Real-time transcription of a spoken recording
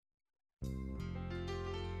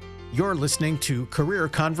You're listening to Career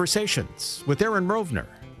Conversations with Aaron Rovner,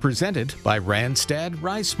 presented by Randstad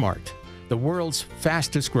RiseSmart, the world's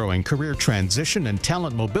fastest growing career transition and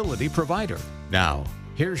talent mobility provider. Now,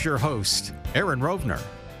 here's your host, Aaron Rovner.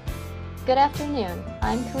 Good afternoon.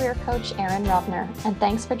 I'm career coach Aaron Rovner, and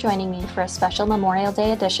thanks for joining me for a special Memorial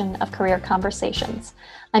Day edition of Career Conversations.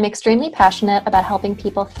 I'm extremely passionate about helping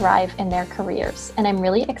people thrive in their careers, and I'm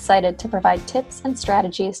really excited to provide tips and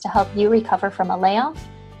strategies to help you recover from a layoff,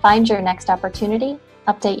 find your next opportunity,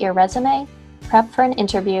 update your resume, prep for an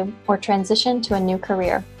interview, or transition to a new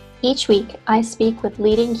career. Each week, I speak with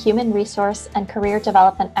leading human resource and career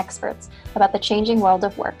development experts about the changing world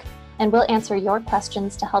of work, and we'll answer your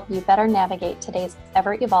questions to help you better navigate today's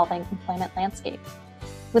ever-evolving employment landscape.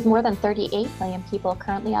 With more than 38 million people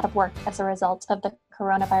currently out of work as a result of the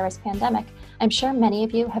coronavirus pandemic, I'm sure many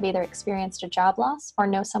of you have either experienced a job loss or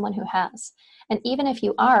know someone who has. And even if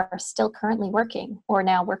you are still currently working, or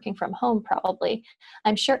now working from home probably,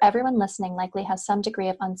 I'm sure everyone listening likely has some degree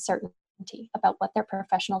of uncertainty about what their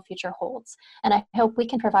professional future holds. And I hope we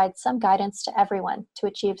can provide some guidance to everyone to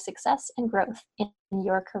achieve success and growth in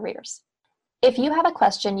your careers. If you have a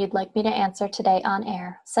question you'd like me to answer today on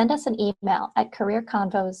air, send us an email at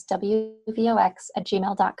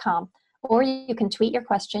careerconvoswvox@gmail.com, or you can tweet your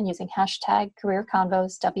question using hashtag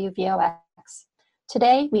careerconvoswvox.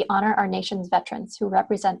 Today, we honor our nation's veterans who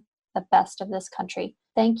represent the best of this country.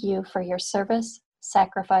 Thank you for your service,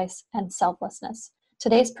 sacrifice, and selflessness.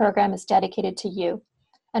 Today's program is dedicated to you,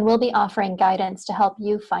 and we'll be offering guidance to help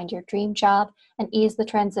you find your dream job and ease the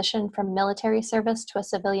transition from military service to a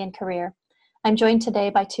civilian career. I'm joined today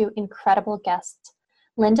by two incredible guests.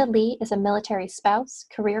 Linda Lee is a military spouse,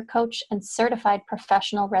 career coach, and certified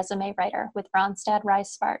professional resume writer with Randstad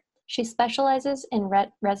RiseSmart. She specializes in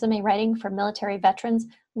resume writing for military veterans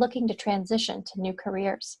looking to transition to new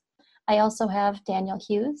careers. I also have Daniel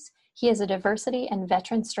Hughes. He is a diversity and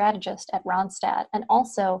veteran strategist at Randstad and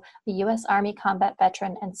also a U.S. Army combat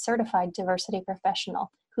veteran and certified diversity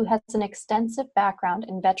professional who has an extensive background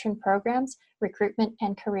in veteran programs, recruitment,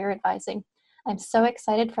 and career advising. I'm so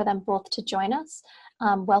excited for them both to join us.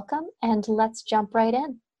 Welcome, and let's jump right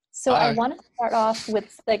in. So Hi. I want to start off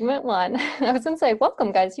with segment one. I was going to say,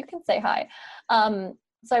 welcome, guys. You can say hi. So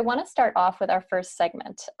I want to start off with our first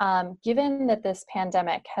segment. Given that this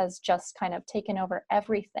pandemic has just kind of taken over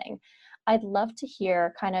everything, I'd love to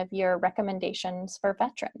hear kind of your recommendations for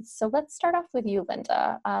veterans. So let's start off with you,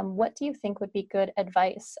 Linda. What do you think would be good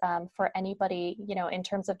advice for anybody, in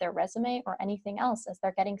terms of their resume or anything else as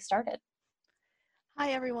they're getting started?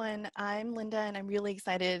 Hi, everyone. I'm Linda, and I'm really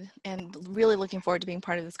excited and really looking forward to being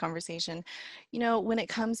part of this conversation. When it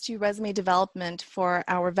comes to resume development for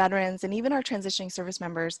our veterans and even our transitioning service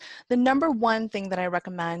members, the number one thing that I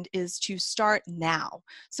recommend is to start now.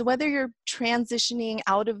 So whether you're transitioning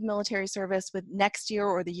out of military service with next year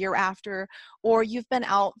or the year after, or you've been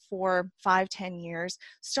out for 5-10 years,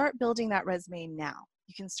 start building that resume now.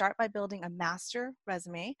 You can start by building a master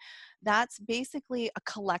resume. That's basically a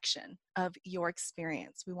collection of your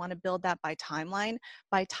experience. We want to build that by timeline,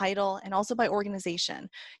 by title, and also by organization.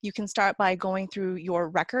 You can start by going through your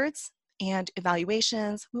records and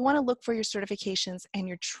evaluations. We want to look for your certifications and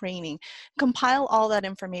your training. Compile all that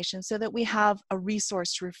information so that we have a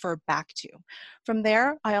resource to refer back to. From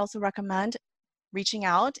there, I also recommend reaching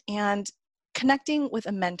out and connecting with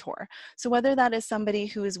a mentor. So whether that is somebody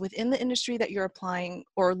who is within the industry that you're applying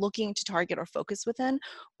or looking to target or focus within,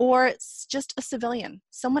 or it's just a civilian,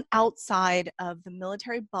 someone outside of the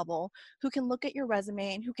military bubble who can look at your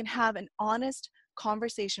resume and who can have an honest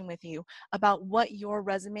conversation with you about what your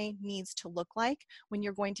resume needs to look like when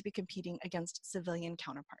you're going to be competing against civilian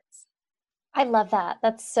counterparts. I love that.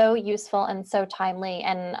 That's so useful and so timely.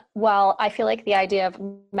 And while I feel like the idea of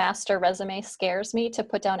master resume scares me to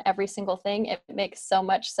put down every single thing, it makes so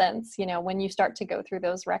much sense, when you start to go through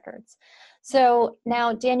those records. So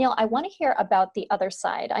now, Daniel, I want to hear about the other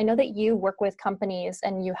side. I know that you work with companies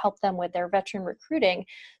and you help them with their veteran recruiting.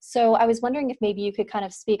 So I was wondering if maybe you could kind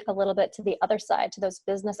of speak a little bit to the other side, to those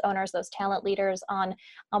business owners, those talent leaders on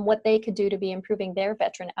what they could do to be improving their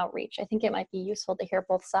veteran outreach. I think it might be useful to hear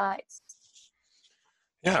both sides.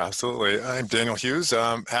 Yeah, absolutely. I'm Daniel Hughes.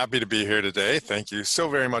 I'm happy to be here today. Thank you so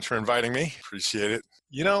very much for inviting me. Appreciate it.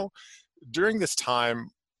 During this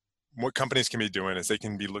time, what companies can be doing is they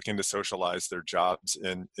can be looking to socialize their jobs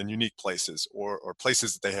in unique places or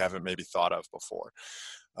places that they haven't maybe thought of before.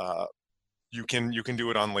 You can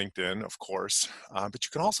do it on LinkedIn, of course, but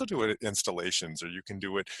you can also do it at installations, or you can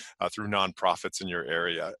do it through nonprofits in your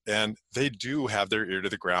area. And they do have their ear to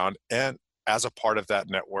the ground and as a part of that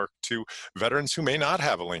network to veterans who may not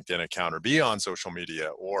have a LinkedIn account or be on social media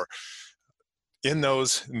or in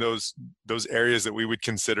those areas that we would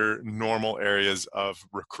consider normal areas of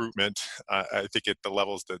recruitment, I think at the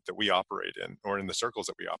levels that we operate in, or in the circles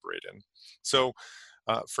that we operate in. So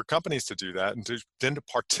for companies to do that and to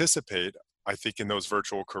participate, I think, in those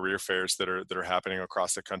virtual career fairs that are happening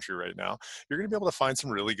across the country right now, you're going to be able to find some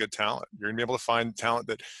really good talent. You're going to be able to find talent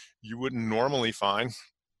that you wouldn't normally find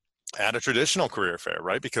at a traditional career fair,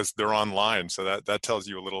 right? Because they're online. So that tells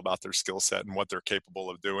you a little about their skill set and what they're capable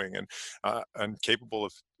of doing, and capable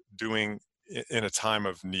of doing in a time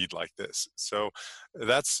of need like this. So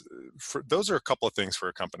those are a couple of things for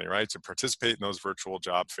a company, right? To participate in those virtual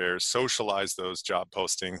job fairs, socialize those job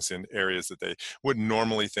postings in areas that they wouldn't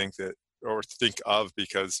normally think of,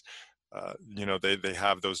 because they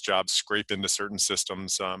have those jobs scrape into certain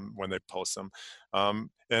systems when they post them,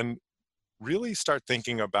 and really start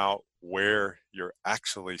thinking about where you're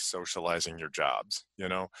actually socializing your jobs.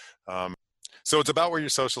 So it's about where you're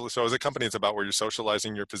so as a company, it's about where you're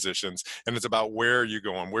socializing your positions, and it's about where you're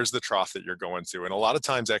going, where's the trough that you're going to. And a lot of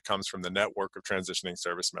times that comes from the network of transitioning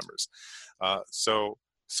service members. So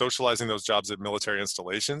socializing those jobs at military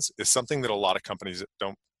installations is something that a lot of companies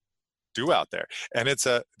don't do out there, and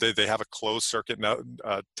they have a closed circuit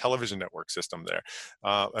television network system there,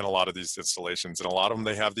 and a lot of these installations, and a lot of them,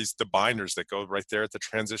 they have the binders that go right there at the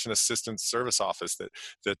transition assistance service office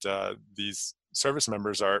that these service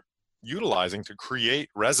members are utilizing to create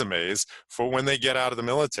resumes for when they get out of the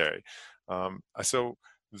military. So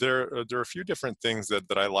there are a few different things that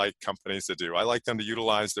I like companies to do. I like them to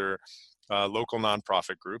utilize their local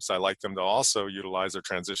nonprofit groups. I like them to also utilize their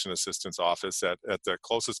transition assistance office at the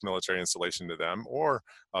closest military installation to them, or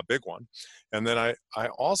a big one. And then I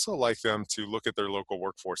also like them to look at their local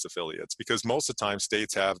workforce affiliates, because most of the time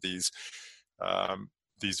states have these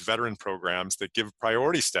veteran programs that give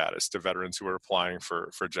priority status to veterans who are applying for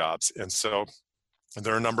jobs. And so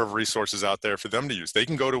there are a number of resources out there for them to use. They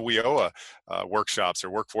can go to WIOA workshops or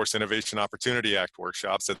Workforce Innovation Opportunity Act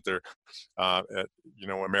workshops at their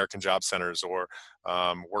American Job Centers or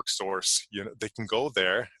WorkSource. They can go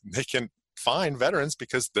there. They can find veterans,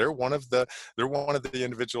 because they're one of the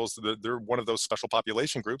individuals, they're one of those special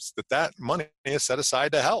population groups that money is set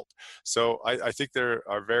aside to help. So I think there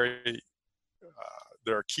are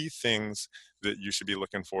key things that you should be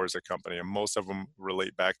looking for as a company, and most of them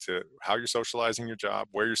relate back to how you're socializing your job,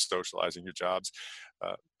 where you're socializing your jobs,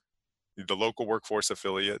 the local workforce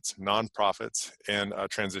affiliates, nonprofits, and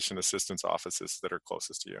transition assistance offices that are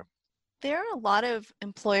closest to you. There are a lot of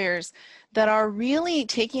employers that are really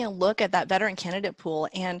taking a look at that veteran candidate pool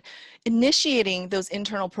and initiating those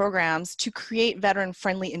internal programs to create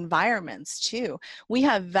veteran-friendly environments too. We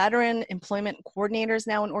have veteran employment coordinators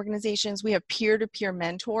now in organizations. We have peer-to-peer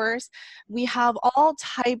mentors. We have all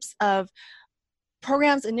types of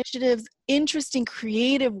programs, initiatives, interesting,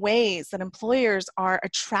 creative ways that employers are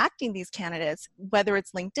attracting these candidates, whether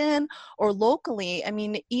it's LinkedIn or locally. I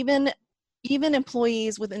mean, even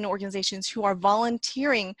employees within organizations who are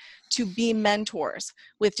volunteering to be mentors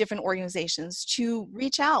with different organizations, to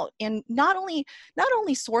reach out and not only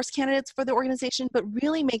source candidates for the organization, but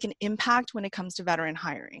really make an impact when it comes to veteran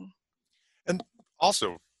hiring. And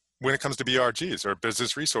also, when it comes to BRGs or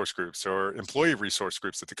business resource groups or employee resource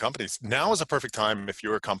groups at the companies, now is a perfect time, if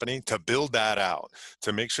you're a company, to build that out,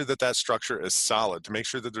 to make sure that structure is solid, to make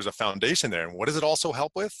sure that there's a foundation there. And what does it also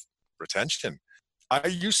help with? Retention. I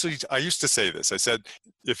used to say this. I said,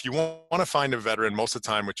 if you want to find a veteran, most of the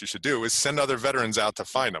time what you should do is send other veterans out to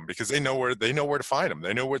find them, because they know where to find them.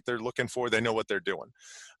 They know what they're looking for. They know what they're doing.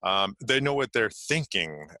 They know what they're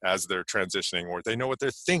thinking as they're transitioning, or they know what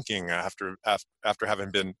they're thinking after having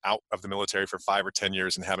been out of the military for 5 or 10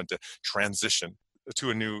 years and having to transition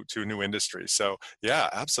to a new industry. So yeah,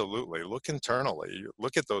 absolutely. Look internally,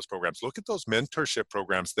 look at those programs, look at those mentorship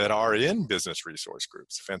programs that are in business resource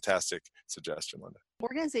groups. Fantastic suggestion, Linda.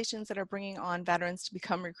 Organizations that are bringing on veterans to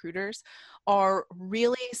become recruiters are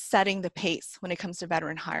really setting the pace when it comes to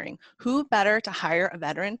veteran hiring. Who better to hire a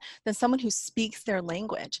veteran than someone who speaks their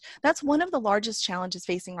language? That's one of the largest challenges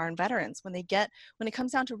facing our veterans when it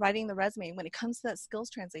comes down to writing the resume, when it comes to that skills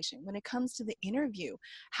translation, when it comes to the interview.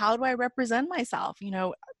 How do I represent myself?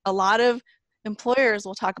 A lot of employers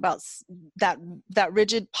will talk about that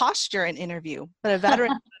rigid posture in interview, but a veteran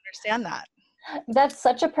can understand that. That's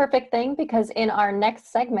such a perfect thing, because in our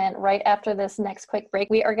next segment, right after this next quick break,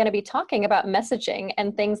 we are going to be talking about messaging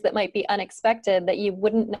and things that might be unexpected that you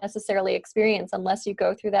wouldn't necessarily experience unless you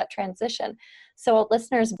go through that transition. So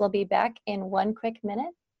listeners, will be back in one quick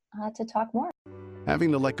minute to talk more.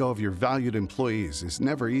 Having to let go of your valued employees is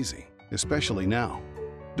never easy, especially now.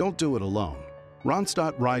 Don't do it alone.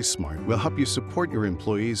 Randstad RiseSmart will help you support your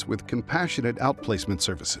employees with compassionate outplacement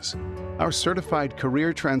services. Our certified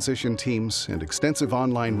career transition teams and extensive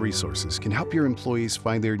online resources can help your employees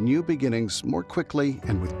find their new beginnings more quickly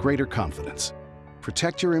and with greater confidence.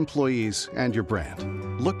 Protect your employees and your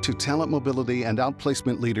brand. Look to talent mobility and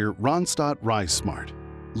outplacement leader Randstad RiseSmart.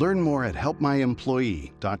 Learn more at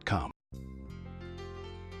helpmyemployee.com.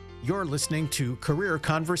 You're listening to Career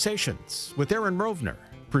Conversations with Aaron Rovner,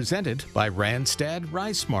 presented by Randstad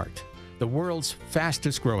RiseSmart, the world's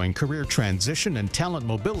fastest growing career transition and talent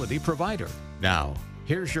mobility provider. Now,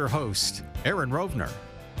 here's your host, Aaron Rovner.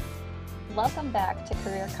 Welcome back to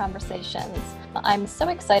Career Conversations. I'm so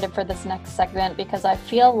excited for this next segment because I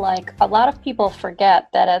feel like a lot of people forget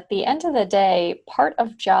that at the end of the day, part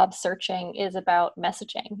of job searching is about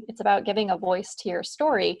messaging. It's about giving a voice to your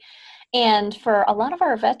story. And for a lot of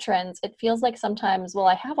our veterans, it feels like sometimes, well,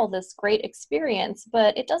 I have all this great experience,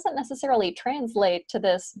 but it doesn't necessarily translate to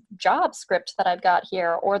this job script that I've got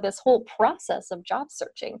here or this whole process of job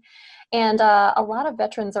searching. And a lot of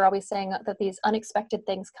veterans are always saying that these unexpected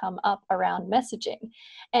things come up around messaging.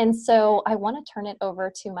 And so I want to turn it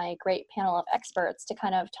over to my great panel of experts to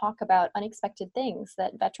kind of talk about unexpected things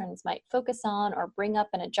that veterans might focus on or bring up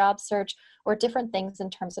in a job search or different things in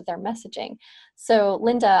terms of their messaging. So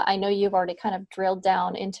Linda, I know you've already kind of drilled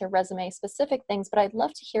down into resume specific things, but I'd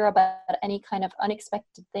love to hear about any kind of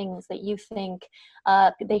unexpected things that you think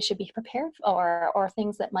they should be prepared for or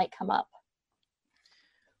things that might come up.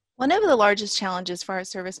 One of the largest challenges for our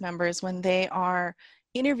service members when they are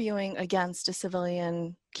interviewing against a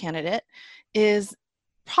civilian candidate is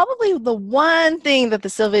probably the one thing that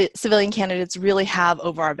the civilian candidates really have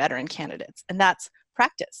over our veteran candidates, and that's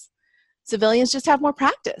practice. Civilians just have more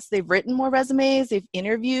practice. They've written more resumes, they've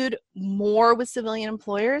interviewed more with civilian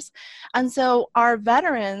employers, and so our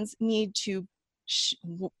veterans need to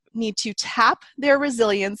tap their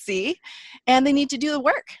resiliency, and they need to do the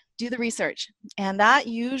work. Do the research. And that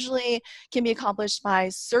usually can be accomplished by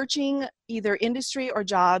searching either industry or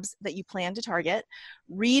jobs that you plan to target,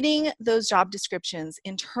 reading those job descriptions,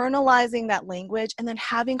 internalizing that language, and then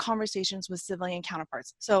having conversations with civilian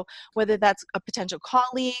counterparts. So whether that's a potential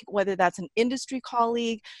colleague, whether that's an industry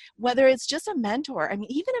colleague, whether it's just a mentor, I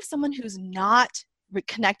mean, even if someone who's not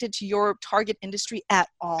connected to your target industry at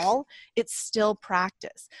all, it's still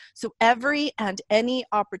practice. So every and any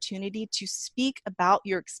opportunity to speak about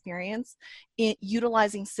your experience in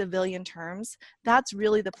utilizing civilian terms, that's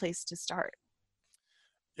really the place to start.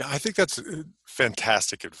 Yeah, I think that's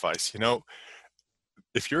fantastic advice. You know,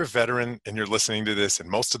 if you're a veteran and you're listening to this, and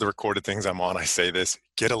most of the recorded things I'm on, I say this,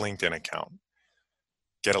 get a LinkedIn account.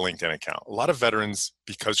 Get a LinkedIn account. A lot of veterans,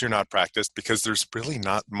 because you're not practiced, because there's really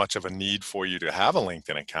not much of a need for you to have a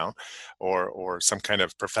LinkedIn account or some kind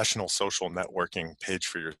of professional social networking page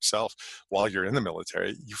for yourself while you're in the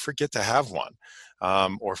military, you forget to have one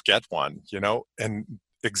or get one, you know, and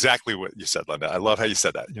exactly what you said, Linda. I love how you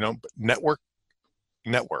said that, you know, network,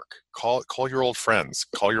 call your old friends,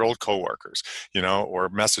 call your old coworkers, you know, or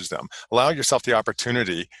message them. Allow yourself the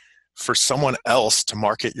opportunity for someone else to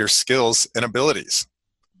market your skills and abilities.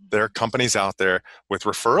 There are companies out there with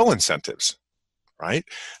referral incentives, right,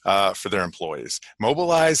 for their employees.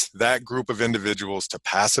 Mobilize that group of individuals to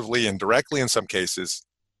passively and directly, in some cases,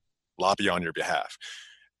 lobby on your behalf.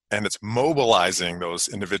 And it's mobilizing those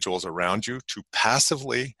individuals around you to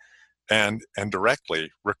passively and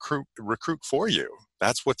directly recruit for you.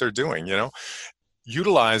 That's what they're doing, you know.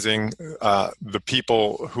 Utilizing the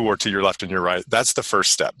people who are to your left and your right, that's the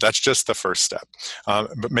first step. That's just the first step.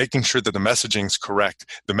 But making sure that the messaging's correct,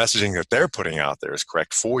 the messaging that they're putting out there is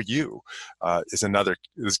correct for you is going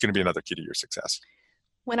to be another key to your success.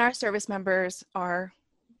 When our service members are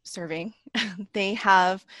serving, they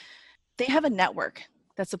have a network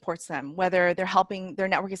that supports them, whether their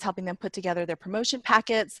network is helping them put together their promotion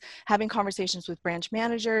packets, having conversations with branch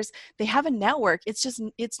managers. They have a network.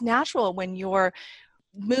 It's natural when you're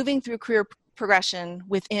moving through career progression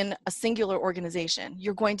within a singular organization,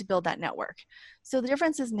 you're going to build that network. So the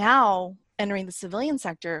difference is now entering the civilian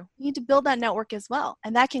sector, we need to build that network as well.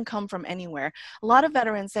 And that can come from anywhere. A lot of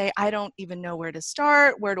veterans say, I don't even know where to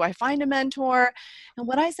start. Where do I find a mentor? And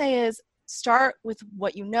what I say is, start with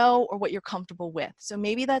what you know or what you're comfortable with. So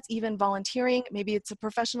maybe that's even volunteering, maybe it's a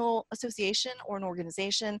professional association or an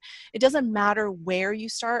organization. It doesn't matter where you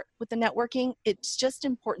start with the networking, it's just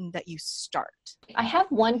important that you start. I have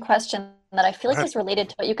one question that I feel like is related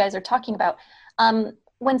to what you guys are talking about.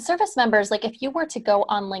 When service members, like if you were to go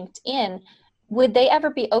on LinkedIn, would they ever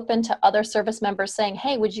be open to other service members saying,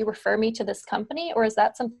 hey, would you refer me to this company? Or is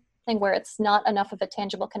that something where it's not enough of a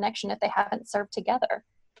tangible connection if they haven't served together?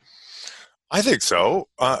 I think so.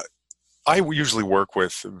 I usually work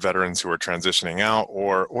with veterans who are transitioning out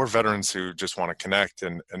or veterans who just want to connect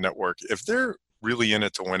and network. If they're really in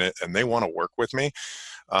it to win it and they want to work with me,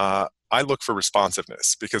 I look for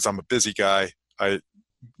responsiveness because I'm a busy guy. I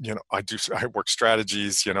work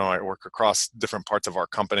strategies, I work across different parts of our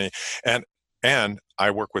company, and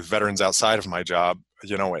I work with veterans outside of my job,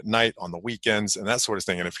 at night, on the weekends, and that sort of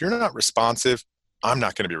thing. And if you're not responsive, I'm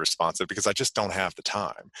not going to be responsive because I just don't have the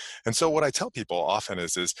time. And so what I tell people often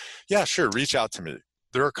is yeah, sure, reach out to me.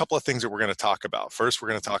 There are a couple of things that we're going to talk about. First, we're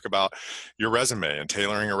going to talk about your resume and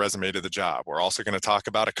tailoring a resume to the job. We're also going to talk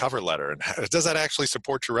about a cover letter and does that actually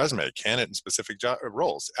support your resume? Can it in specific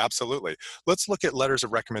roles? Absolutely. Let's look at letters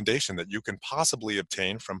of recommendation that you can possibly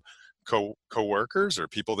obtain from co-workers or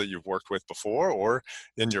people that you've worked with before or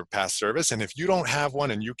in your past service. And if you don't have one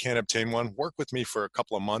and you can't obtain one, work with me for a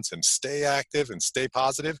couple of months and stay active and stay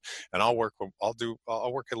positive, and I'll work a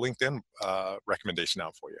LinkedIn recommendation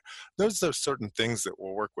out for you. Those are certain things that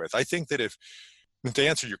we'll work with. I think that to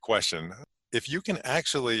answer your question, if you can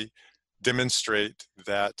actually demonstrate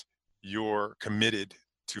that you're committed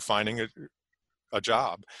to finding a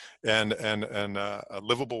job and a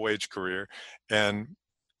livable wage career and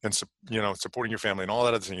supporting your family and all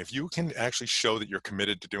that other thing, if you can actually show that you're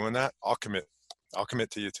committed to doing that, I'll commit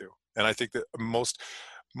to you too. And I think that most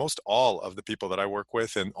all of the people that I work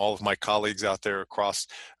with and all of my colleagues out there across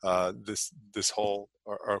this whole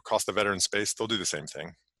or across the veteran space, they'll do the same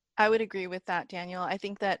thing. I would agree with that, Daniel. I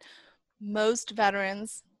think that most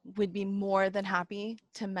veterans would be more than happy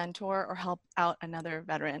to mentor or help out another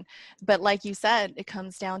veteran. But like you said, it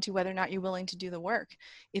comes down to whether or not you're willing to do the work.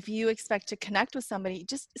 If you expect to connect with somebody,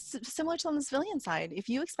 just similar to on the civilian side, if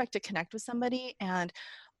you expect to connect with somebody and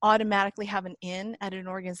automatically have an in at an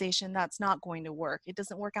organization, that's not going to work. It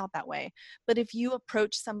doesn't work out that way. But if you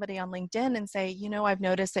approach somebody on LinkedIn and say, I've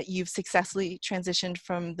noticed that you've successfully transitioned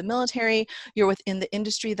from the military, you're within the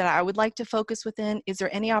industry that I would like to focus within, is there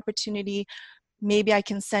any opportunity? Maybe I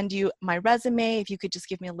can send you my resume. If you could just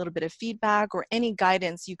give me a little bit of feedback or any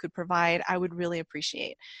guidance you could provide, I would really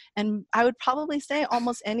appreciate. And I would probably say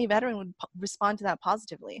almost any veteran would respond to that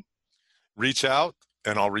positively. Reach out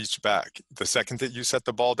and I'll reach back. The second that you set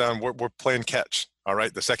the ball down, we're playing catch. All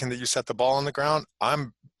right. The second that you set the ball on the ground,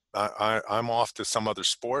 I'm off to some other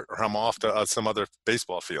sport or I'm off to some other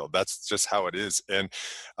baseball field. That's just how it is. And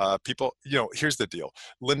people, here's the deal.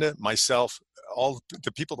 Linda, myself, all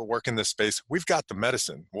the people that work in this space, we've got the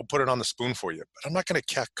medicine. We'll put it on the spoon for you, but I'm not going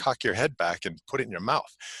to cock your head back and put it in your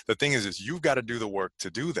mouth. The thing is you've got to do the work to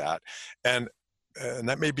do that. And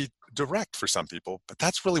that may be direct for some people, but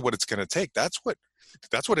that's really what it's going to take. That's what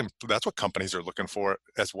companies are looking for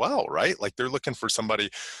as well, right? Like they're looking for somebody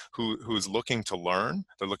who's looking to learn.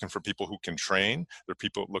 They're looking for people who can train. They're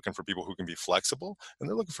looking for people who can be flexible, and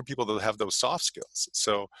they're looking for people that have those soft skills.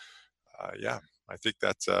 So, yeah, I think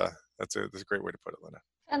that's a great way to put it, Linda.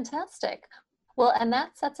 Fantastic. Well, and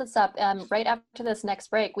that sets us up right after this next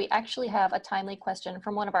break. We actually have a timely question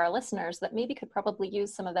from one of our listeners that maybe could probably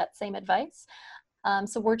use some of that same advice.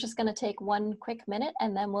 So we're just going to take one quick minute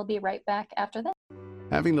and then we'll be right back after that.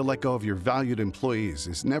 Having to let go of your valued employees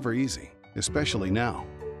is never easy, especially now.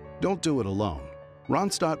 Don't do it alone.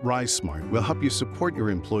 Randstad RiseSmart will help you support your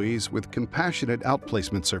employees with compassionate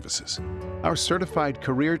outplacement services. Our certified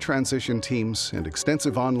career transition teams and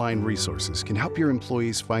extensive online resources can help your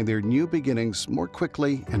employees find their new beginnings more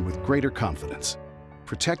quickly and with greater confidence.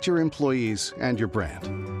 Protect your employees and your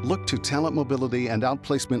brand. Look to talent mobility and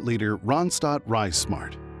outplacement leader Randstad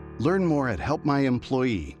RiseSmart. Learn more at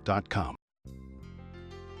helpmyemployee.com.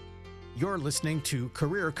 You're listening to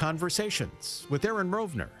Career Conversations with Aaron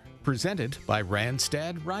Rovner, presented by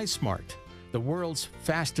Randstad RiseSmart, the world's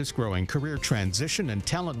fastest growing career transition and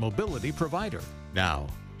talent mobility provider. Now,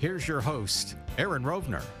 here's your host, Aaron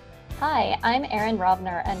Rovner. Hi, I'm Erin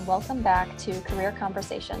Rovner, and welcome back to Career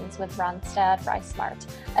Conversations with Randstad RiseSmart.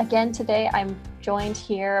 Again, today I'm joined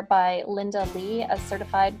here by Linda Lee, a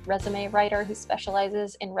certified resume writer who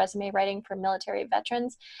specializes in resume writing for military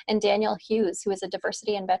veterans, and Daniel Hughes, who is a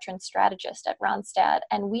diversity and veteran strategist at Randstad.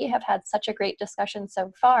 And we have had such a great discussion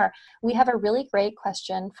so far. We have a really great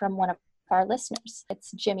question from one of our listeners.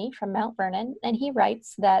 It's Jimmy from Mount Vernon, and he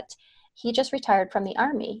writes that he just retired from the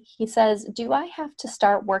Army. He says, do I have to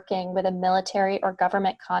start working with a military or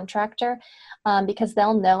government contractor because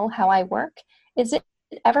they'll know how I work? Is it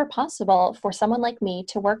ever possible for someone like me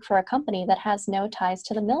to work for a company that has no ties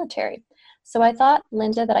to the military? So I thought,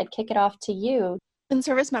 Linda, that I'd kick it off to you. When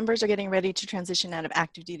service members are getting ready to transition out of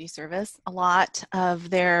active duty service, a lot of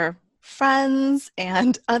their friends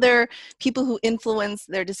and other people who influence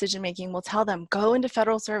their decision making will tell them, go into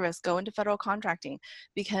federal service, go into federal contracting,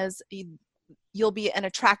 because you'll be an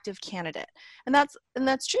attractive candidate. And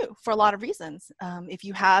that's true for a lot of reasons. If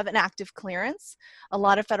you have an active clearance, a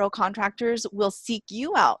lot of federal contractors will seek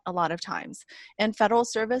you out a lot of times. And federal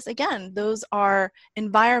service, again, those are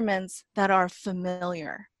environments that are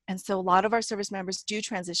familiar. And so a lot of our service members do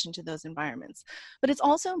transition to those environments. But it's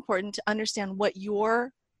also important to understand what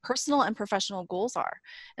your personal and professional goals are.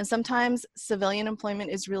 And sometimes civilian employment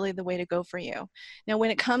is really the way to go for you. Now, when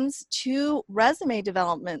it comes to resume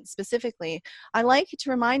development specifically, I like to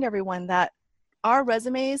remind everyone that our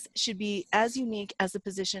resumes should be as unique as the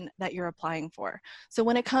position that you're applying for. So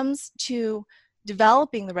when it comes to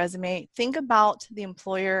developing the resume, think about the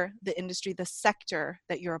employer, the industry, the sector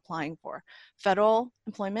that you're applying for. Federal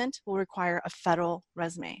employment will require a federal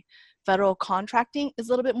resume. Federal contracting is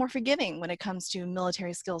a little bit more forgiving when it comes to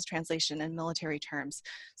military skills translation and military terms.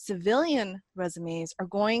 Civilian resumes are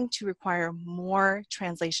going to require more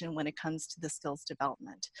translation when it comes to the skills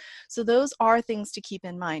development. So those are things to keep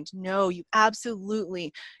in mind. No, you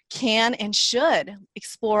absolutely can and should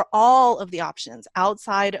explore all of the options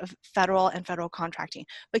outside of federal and federal contracting.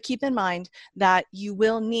 But keep in mind that you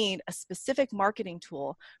will need a specific marketing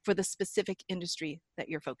tool for the specific industry that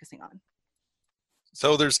you're focusing on.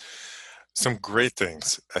 So there's some great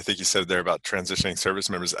things I think you said there about transitioning service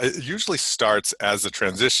members. It usually starts as you're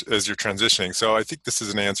transitioning. So I think this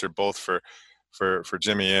is an answer both for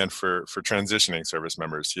Jimmy and for transitioning service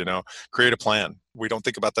members. Create a plan. We don't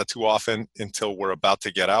think about that too often until we're about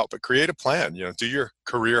to get out, but create a plan. Do your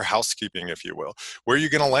career housekeeping, if you will. Where are you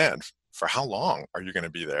going to land? For how long are you going to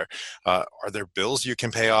be there? Are there bills you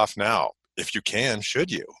can pay off now? If you can, should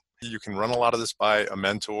you? You can run a lot of this by a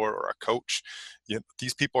mentor or a coach.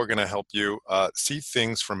 These people are going to help you see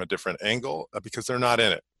things from a different angle because they're not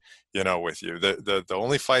in it, with you. The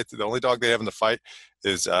only dog they have in the fight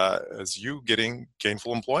is you getting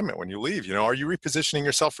gainful employment when you leave. Are you repositioning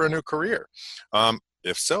yourself for a new career?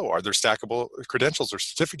 If so, are there stackable credentials or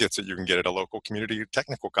certificates that you can get at a local community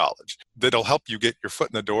technical college that'll help you get your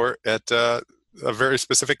foot in the door at a very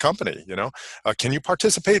specific company? Can you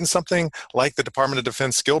participate in something like the Department of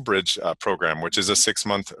Defense Skill Bridge program, which is a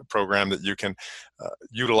 6-month program that you can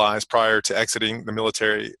utilize prior to exiting the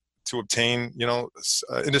military to obtain,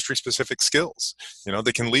 industry-specific skills,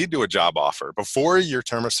 that can lead to a job offer before your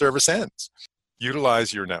term of service ends.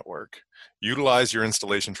 Utilize your network, utilize your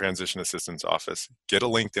installation transition assistance office, get a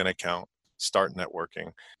LinkedIn account, start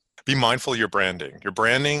networking. Be mindful of your branding. Your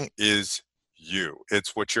branding is you.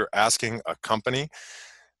 It's what you're asking a company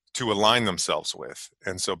to align themselves with.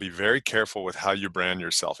 And so be very careful with how you brand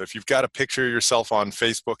yourself. If you've got a picture of yourself on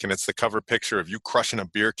Facebook and it's the cover picture of you crushing a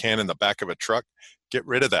beer can in the back of a truck, get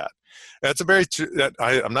rid of that. That's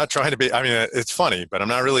I'm not trying to be, it's funny, but I'm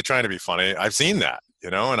not really trying to be funny. I've seen that,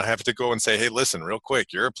 and I have to go and say, hey, listen, real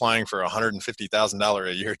quick, you're applying for a $150,000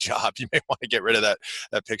 a year job. You may want to get rid of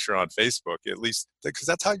that picture on Facebook, at least because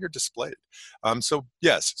that's how you're displayed. So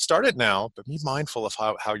yes, start it now, but be mindful of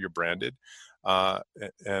how you're branded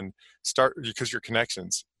and start, because your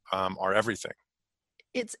connections are everything.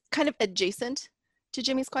 It's kind of adjacent to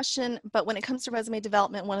Jimmy's question, but when it comes to resume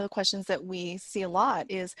development, one of the questions that we see a lot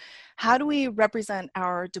is, how do we represent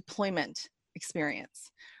our deployment experience,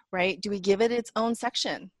 right? Do we give it its own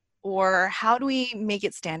section? Or how do we make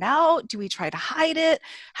it stand out? Do we try to hide it?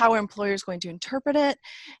 How are employers going to interpret it?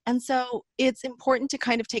 And so it's important to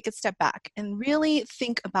kind of take a step back and really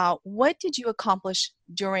think about, what did you accomplish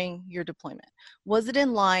during your deployment? Was it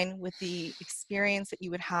in line with the experience that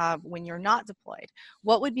you would have when you're not deployed?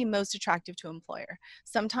 What would be most attractive to an employer?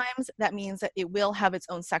 Sometimes that means that it will have its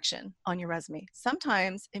own section on your resume.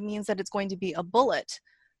 Sometimes it means that it's going to be a bullet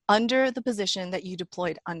under the position that you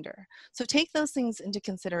deployed under. So take those things into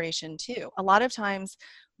consideration too. A lot of times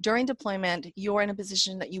during deployment, you're in a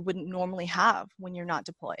position that you wouldn't normally have when you're not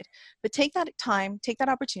deployed. But take that time, take that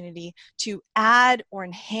opportunity to add or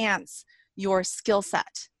enhance your skill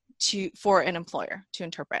set for an employer to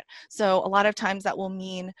interpret. So a lot of times that will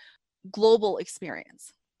mean global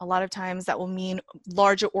experience. A lot of times that will mean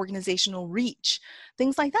larger organizational reach,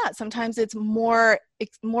 things like that. Sometimes it's more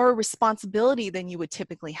responsibility than you would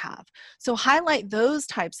typically have. So highlight those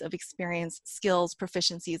types of experience, skills,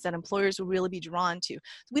 proficiencies that employers will really be drawn to.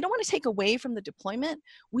 We don't want to take away from the deployment.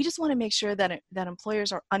 We just want to make sure that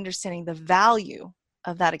employers are understanding the value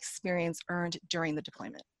of that experience earned during the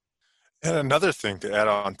deployment. And another thing to add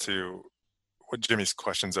on to what Jimmy's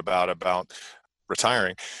question's about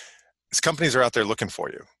retiring, is companies are out there looking for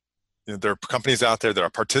you. There are companies out there that are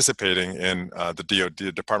participating in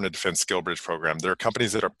the Department of Defense Skill Bridge program. There are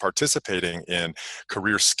companies that are participating in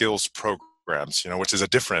career skills programs programs, which is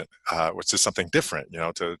which is something different,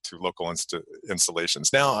 to local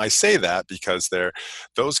installations. Now, I say that because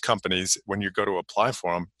those companies, when you go to apply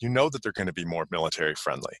for them, that they're going to be more military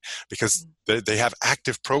friendly because they have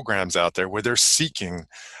active programs out there where they're seeking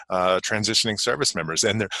transitioning service members,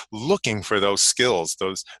 and they're looking for those skills,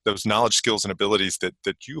 those knowledge, skills, and abilities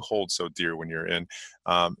that you hold so dear when you're in.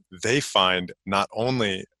 They find not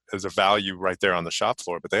only as a value right there on the shop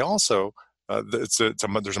floor, but they also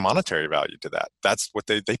there's a monetary value to that. That's what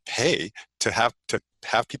they pay to have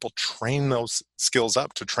people train those skills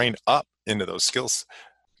up, to train up into those skills,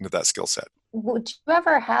 into that skill set. Would you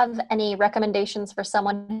ever have any recommendations for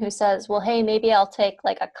someone who says, well, hey, maybe I'll take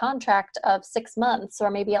like a contract of 6 months,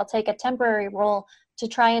 or maybe I'll take a temporary role to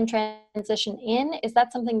try and transition in? Is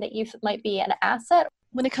that something that you might be an asset?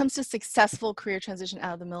 When it comes to successful career transition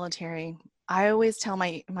out of the military, I always tell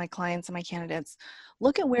my clients and my candidates,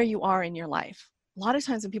 look at where you are in your life. A lot of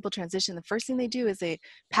times when people transition, the first thing they do is they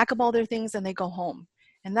pack up all their things and they go home.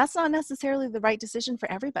 And that's not necessarily the right decision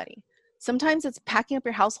for everybody. Sometimes it's packing up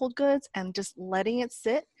your household goods and just letting it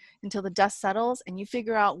sit until the dust settles and you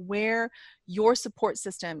figure out where your support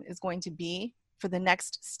system is going to be for the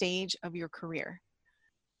next stage of your career.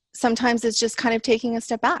 Sometimes it's just kind of taking a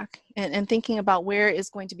step back and thinking about where is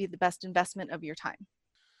going to be the best investment of your time.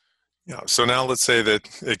 Yeah. So now let's say that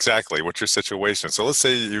exactly what's your situation. So let's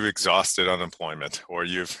say you've exhausted unemployment, or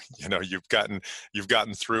you've gotten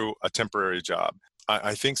through a temporary job.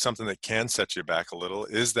 I think something that can set you back a little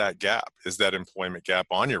is that gap, is that employment gap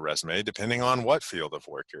on your resume, depending on what field of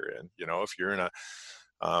work you're in. If you're in a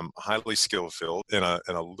highly skilled field, in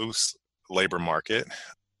a loose labor market,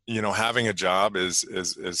 having a job is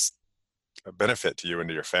a benefit to you and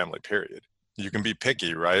to your family, period. You can be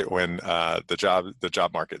picky, right, when the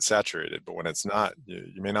job market's saturated, but when it's not,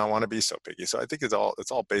 you may not want to be so picky. So I think it's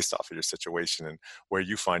all based off of your situation and where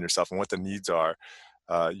you find yourself and what the needs are,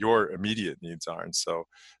 your immediate needs are. And so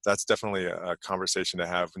that's definitely a conversation to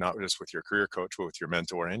have, not just with your career coach, but with your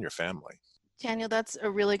mentor and your family. Daniel, that's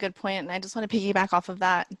a really good point. And I just want to piggyback off of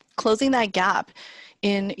that. Closing that gap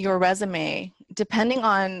in your resume, depending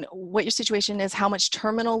on what your situation is, how much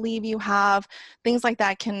terminal leave you have, things like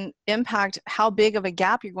that can impact how big of a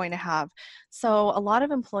gap you're going to have. So a lot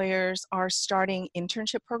of employers are starting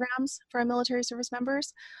internship programs for our military service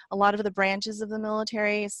members. A lot of the branches of the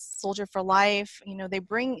military, Soldier for Life,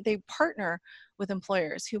 they partner with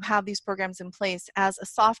employers who have these programs in place as a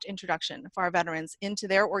soft introduction for our veterans into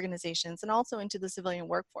their organizations and also into the civilian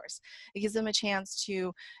workforce. It gives them a chance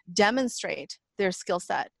to demonstrate their skill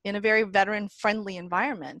set in a very veteran-friendly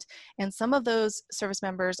environment. And some of those service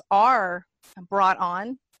members are brought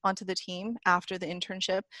onto the team after the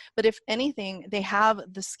internship. But if anything, they have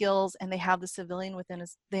the skills and they have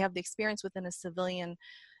they have the experience within a civilian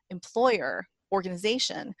employer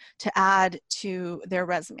organization to add to their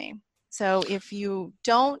resume. So if you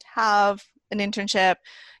don't have an internship,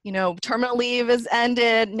 terminal leave is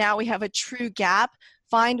ended, now we have a true gap,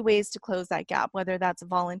 find ways to close that gap, whether that's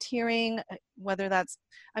volunteering, I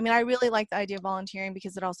really like the idea of volunteering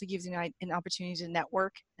because it also gives you an opportunity to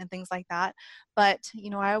network and things like that. But,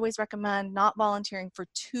 I always recommend not volunteering for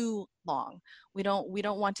too long. We don't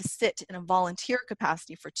want to sit in a volunteer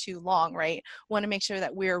capacity for too long, right? We want to make sure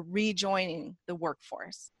that we're rejoining the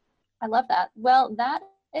workforce. I love that. Well, that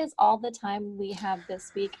is all the time we have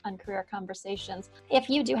this week on Career Conversations. If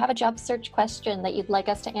you do have a job search question that you'd like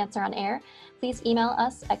us to answer on air, please email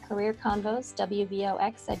us at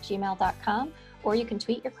careerconvoswvox@gmail.com, or you can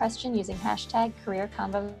tweet your question using hashtag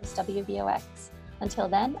careerconvoswvox. Until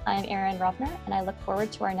then, I'm Erin Rovner, and I look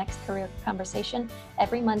forward to our next Career Conversation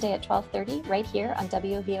every Monday at 12:30 right here on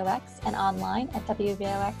WVOX and online at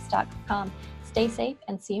wvox.com. Stay safe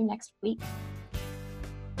and see you next week.